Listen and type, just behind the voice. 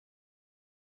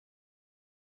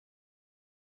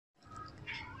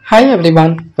Hi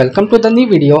everyone, welcome to the new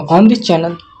video on this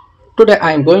channel. Today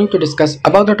I am going to discuss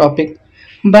about the topic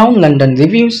Brown London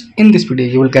reviews. In this video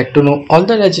you will get to know all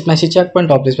the legitimacy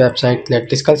checkpoint of this website. Let's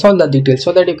discuss all the details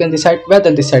so that you can decide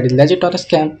whether this site is legit or a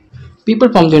scam. People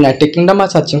from the United Kingdom are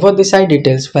searching for this site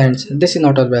details. Friends, this is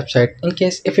not our website. In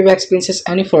case if you experiences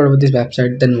any fraud with this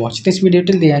website, then watch this video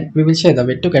till the end. We will share the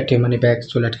way to get your money back.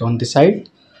 So let's go on this site.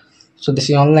 So this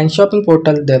is online shopping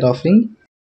portal. They're offering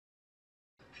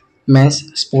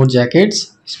men's sport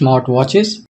jackets, smart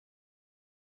watches,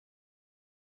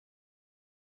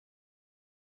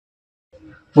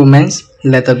 women's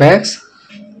leather bags,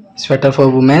 sweater for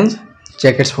women's,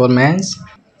 jackets for men's,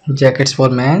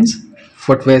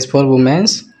 footwears for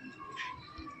women's,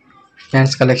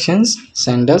 men's collections,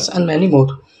 sandals and many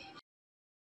more.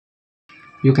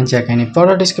 You can check any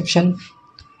product description.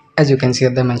 As you can see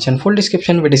they mention full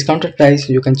description with discounted price.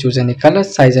 You can choose any color,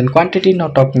 size and quantity. Now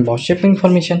talking about shipping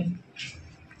information.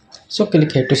 So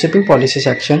click here to shipping policy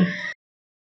section.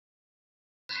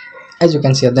 As you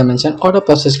can see they mention order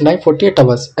processing time 48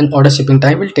 hours and order shipping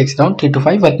time will take around 3 to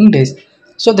 5 working days.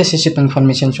 So this is shipping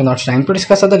information, so now it's time to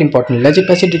discuss other important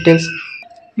legitimacy details.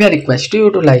 We are requesting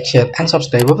you to like, share and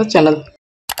subscribe our channel.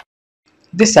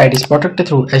 This site is protected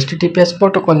through HTTPS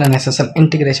protocol and SSL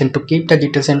integration to keep the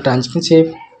details and transmission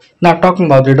safe. Now talking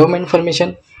about the domain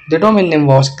information. The domain name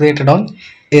was created on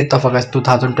 8th of August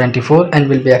 2024 and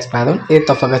will be expired on 8th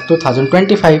of August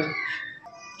 2025.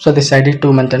 So this site is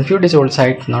 2 months and few days old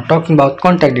site. Now talking about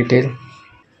contact detail.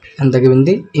 And they given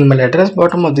the email address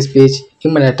bottom of this page.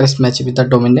 Email address match with the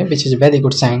domain name, which is a very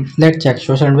good sign. Let's check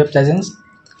social and web presence.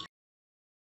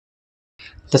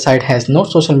 The site has no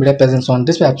social media presence on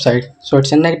this website, so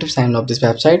it's a negative sign of this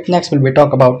website. Next will be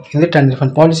talk about return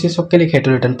refund policy. So click here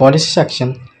to return policy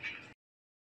section.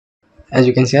 As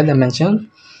you can see they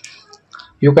mention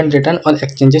you can return or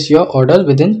exchanges your order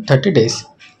within 30 days.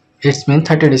 It's mean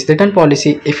 30 days return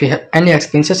policy. If you have any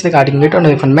experiences regarding return or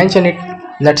refund, mention it.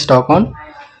 Let's talk on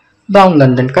Brown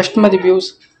London customer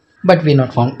reviews. But we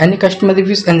not found any customer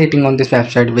reviews and rating on this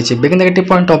website, which is a big negative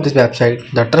point of this website.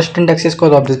 The trust index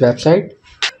score of this website.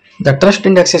 The trust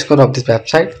index score of this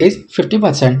website is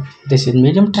 50%. This is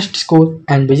medium trust score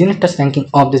and business trust ranking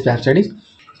of this website is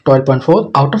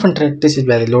 12.4 out of 100. This is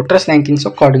very low trust ranking.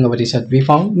 So according to our research, we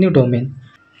found new domain.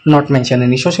 Not mention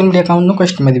any social media account, no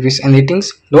customer reviews and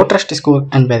ratings, low trust score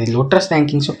and very low trust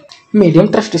ranking. So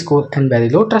medium trust score and very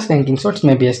low trust ranking. So it's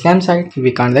maybe a scam site.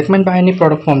 We can't recommend buy any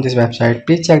product from this website.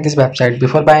 Please check this website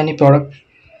before buy any product.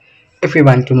 If you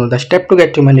want to know the step to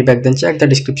get your money back, then check the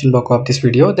description box of this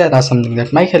video. There are something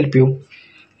that might help you.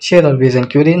 Share your views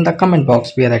and query in the comment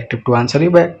box. We are active to answer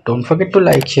you back. Don't forget to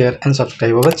like, share and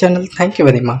subscribe our channel. Thank you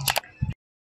very much.